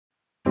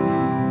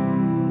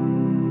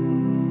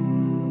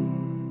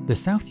The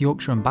South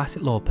Yorkshire and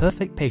Basset Law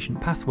Perfect Patient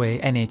Pathway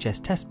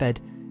NHS testbed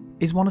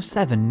is one of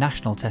 7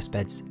 national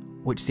testbeds,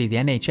 which see the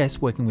NHS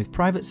working with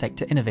private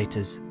sector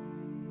innovators.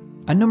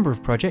 A number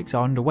of projects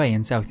are underway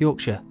in South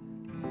Yorkshire.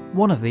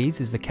 One of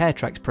these is the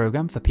CareTRx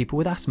Programme for people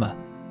with asthma,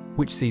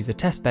 which sees the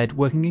testbed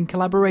working in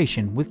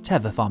collaboration with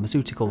Teva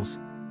Pharmaceuticals.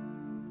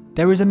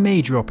 There is a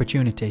major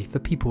opportunity for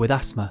people with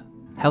asthma,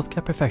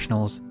 healthcare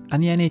professionals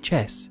and the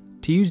NHS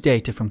to use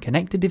data from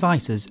connected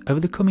devices over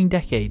the coming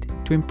decade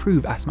to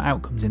improve asthma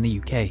outcomes in the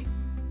UK.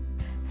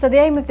 So the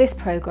aim of this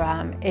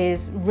programme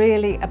is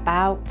really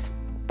about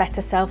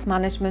better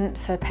self-management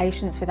for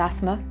patients with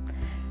asthma,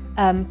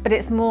 but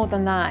it's more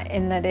than that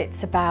in that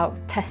it's about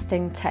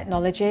testing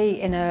technology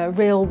in a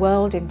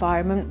real-world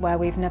environment where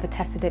we've never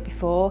tested it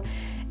before.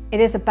 It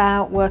is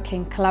about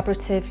working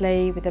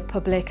collaboratively with the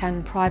public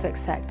and private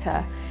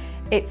sector.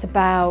 It's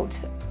about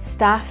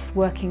staff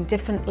working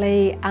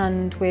differently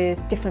and with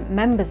different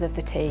members of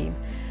the team.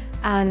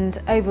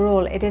 And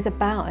overall, it is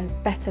about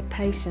better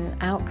patient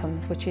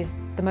outcomes, which is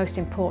the most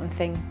important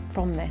thing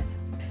from this.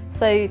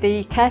 So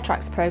the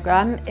CareTRx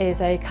programme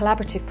is a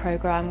collaborative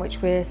programme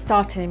which we're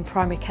starting in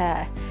primary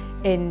care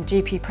in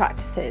GP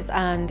practices,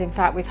 and in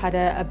fact we've had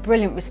a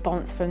brilliant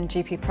response from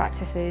GP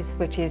practices,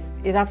 which is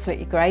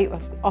absolutely great. We're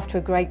off to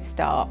a great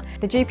start.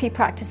 The GP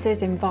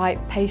practices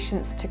invite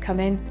patients to come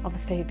in,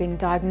 obviously who've been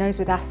diagnosed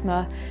with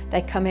asthma.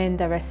 They come in,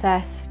 they're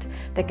assessed,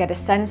 they get a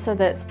sensor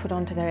that's put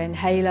onto their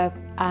inhaler,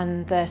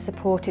 and they're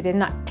supported in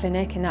that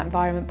clinic, in that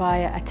environment, by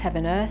a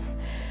Teva nurse.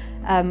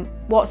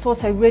 What's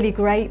also really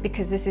great,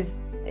 because this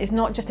is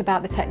not just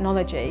about the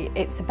technology,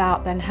 it's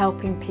about then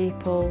helping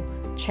people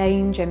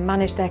change and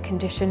manage their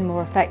condition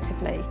more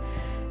effectively.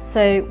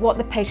 So what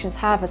the patients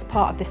have as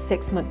part of this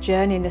 6-month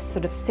journey and this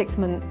sort of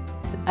 6-month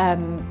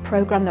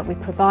programme that we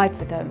provide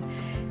for them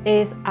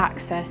is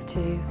access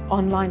to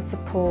online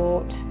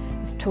support,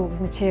 tools,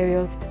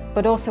 materials,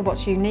 but also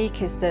what's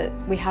unique is that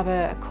we have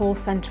a call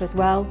centre as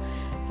well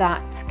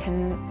that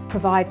can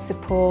provide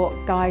support,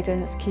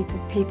 guidance, keeping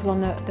people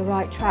on the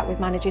right track with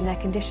managing their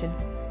condition.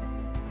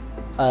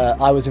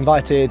 I was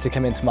invited to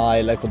come into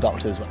my local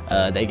doctor's.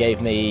 They gave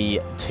me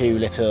 2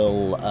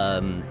 little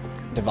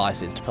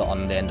devices to put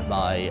on the end of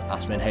my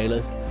asthma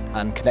inhalers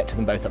and connected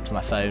them both up to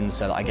my phone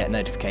so that I get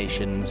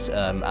notifications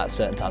at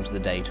certain times of the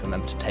day to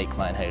remember to take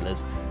my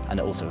inhalers, and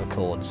it also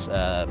records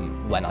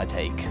when I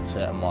take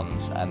certain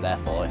ones, and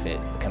therefore if it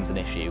becomes an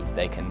issue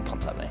they can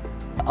contact me.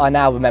 I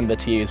now remember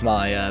to use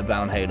my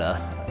brown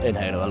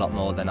inhaler a lot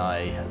more than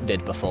I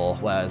did before,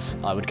 whereas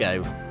I would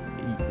go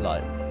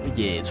like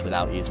years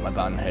without using my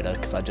brown inhaler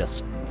because I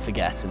just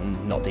forget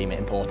and not deem it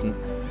important.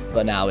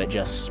 But now it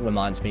just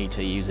reminds me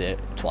to use it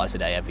twice a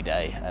day, every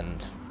day,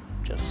 and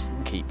just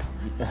keep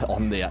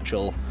on the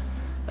actual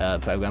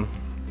programme.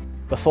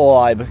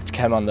 Before I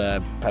came on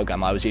the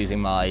programme, I was using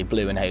my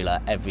blue inhaler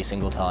every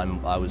single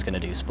time I was going to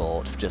do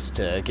sport, just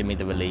to give me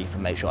the relief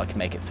and make sure I can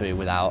make it through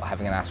without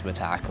having an asthma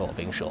attack or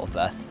being short of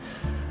breath.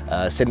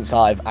 Since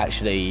I've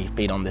actually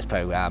been on this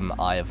programme,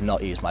 I have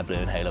not used my blue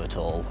inhaler at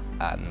all,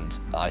 and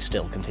I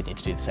still continue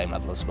to do the same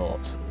level of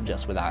sport,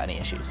 just without any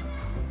issues.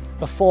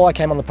 Before I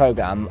came on the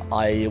programme,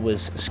 I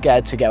was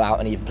scared to go out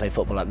and even play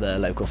football at the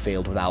local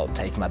field without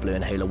taking my blue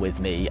inhaler with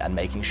me and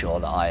making sure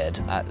that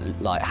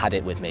I had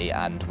it with me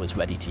and was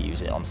ready to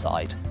use it on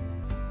site.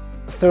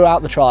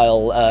 Throughout the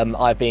trial,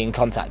 I've been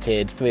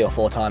contacted 3 or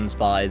 4 times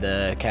by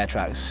the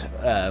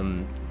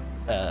CareTRx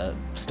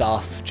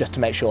staff just to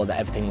make sure that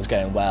everything was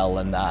going well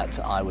and that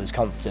I was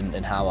confident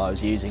in how I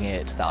was using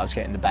it, that I was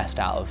getting the best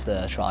out of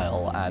the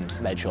trial and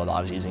made sure that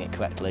I was using it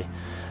correctly.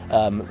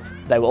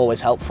 They were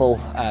always helpful,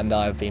 and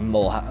I've been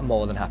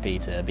more than happy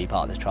to be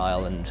part of this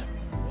trial, and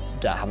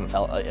haven't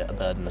felt a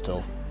burden at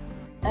all.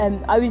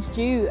 I was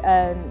due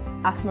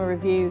asthma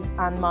review,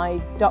 and my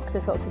doctor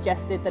sort of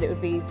suggested that it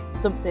would be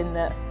something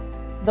that,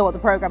 the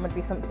programme would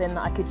be something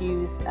that I could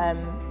use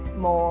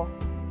more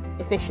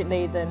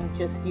efficiently than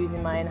just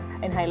using my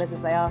inhalers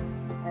as they are,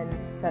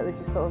 and so it would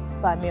just sort of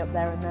sign me up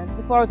there and then.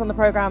 Before I was on the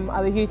programme,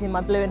 I was using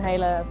my blue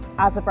inhaler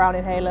as a brown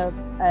inhaler,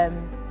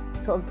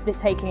 sort of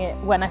taking it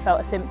when I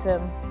felt a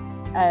symptom.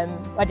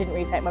 I didn't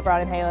really take my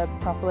brown inhaler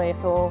properly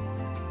at all,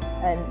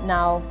 and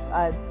now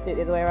I do it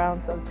the other way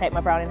around, sort of take my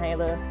brown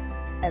inhaler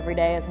every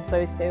day as I'm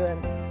supposed to,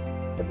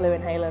 and the blue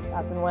inhaler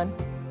as and when.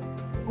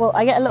 Well,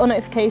 I get a little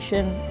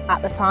notification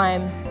at the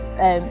time,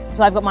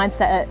 so I've got mine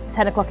set at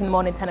 10 o'clock in the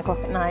morning, 10 o'clock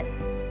at night.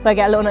 So I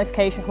get a little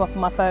notification come up on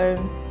my phone,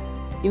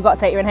 you've got to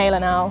take your inhaler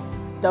now,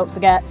 don't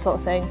forget, sort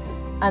of thing.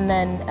 And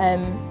then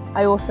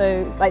I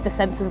also, like, the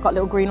sensors have got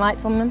little green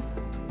lights on them.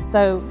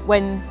 So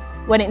when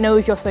it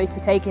knows you're supposed to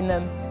be taking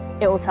them,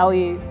 it will tell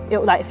you,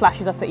 it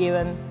flashes up at you,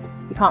 and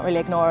you can't really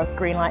ignore a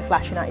green light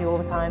flashing at you all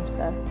the time.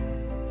 So,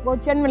 well,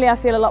 generally I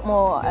feel a lot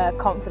more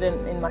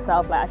confident in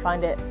myself. Like, I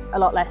find it a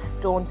lot less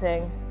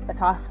daunting a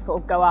task to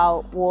sort of go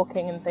out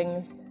walking and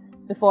things.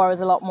 Before I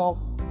was a lot more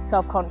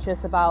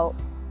self-conscious about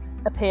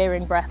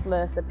appearing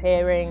breathless,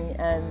 appearing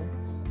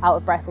out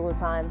of breath all the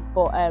time,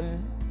 but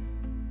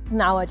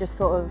now I just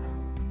sort of,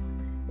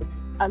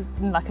 I'm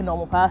like a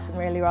normal person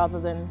really, rather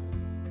than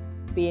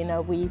being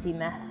a wheezy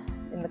mess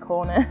in the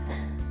corner.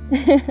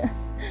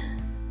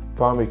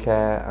 Primary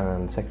care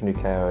and secondary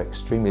care are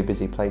extremely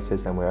busy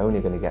places, and we're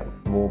only going to get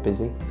more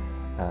busy,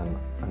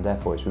 and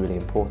therefore it's really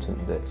important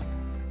that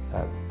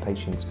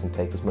patients can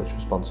take as much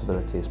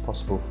responsibility as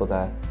possible for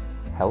their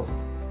health,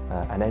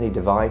 and any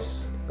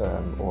device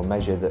or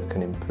measure that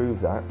can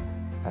improve that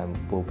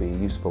will be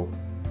useful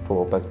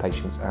for both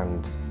patients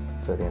and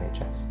for the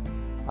NHS.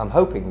 I'm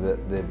hoping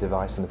that the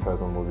device and the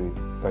programme will be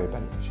very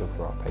beneficial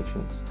for our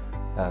patients.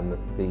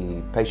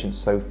 The patients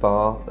so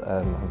far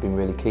have been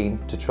really keen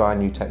to try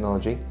new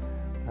technology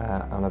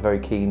and are very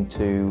keen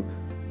to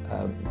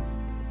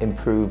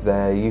improve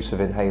their use of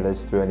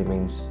inhalers through any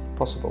means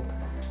possible.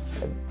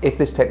 If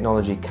this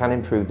technology can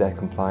improve their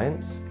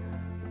compliance,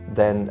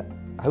 then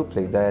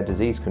hopefully their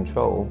disease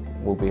control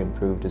will be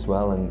improved as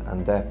well,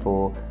 and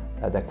therefore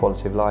their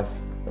quality of life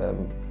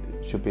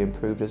should be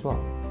improved as well.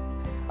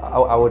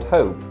 I would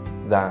hope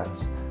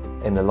that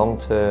in the long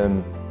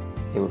term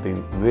it would be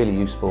really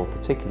useful,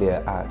 particularly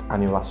at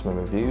annual asthma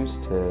reviews,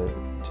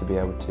 to be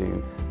able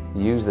to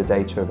use the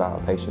data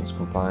about a patient's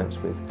compliance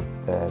with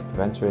their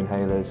preventer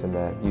inhalers and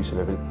their use of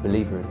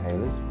reliever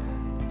inhalers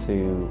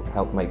to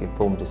help make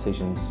informed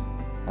decisions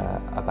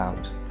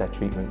about their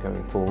treatment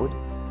going forward.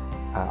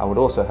 I would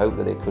also hope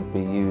that it could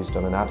be used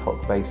on an ad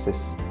hoc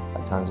basis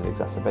at times of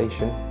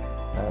exacerbation,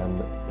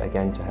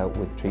 again to help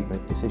with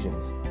treatment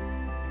decisions.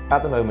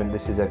 At the moment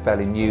this is a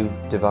fairly new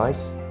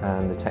device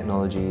and the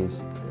technology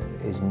is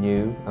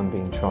new and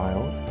being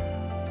trialled.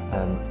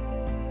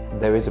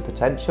 There is a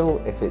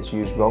potential, if it's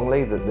used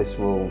wrongly, that this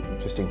will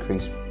just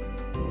increase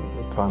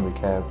primary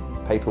care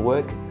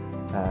paperwork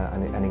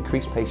and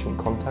increase patient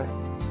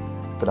contacts,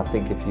 but I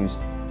think if used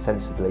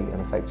sensibly and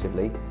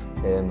effectively,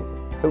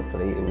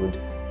 hopefully it would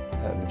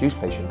reduce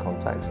patient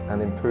contacts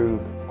and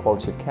improve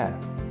quality of care.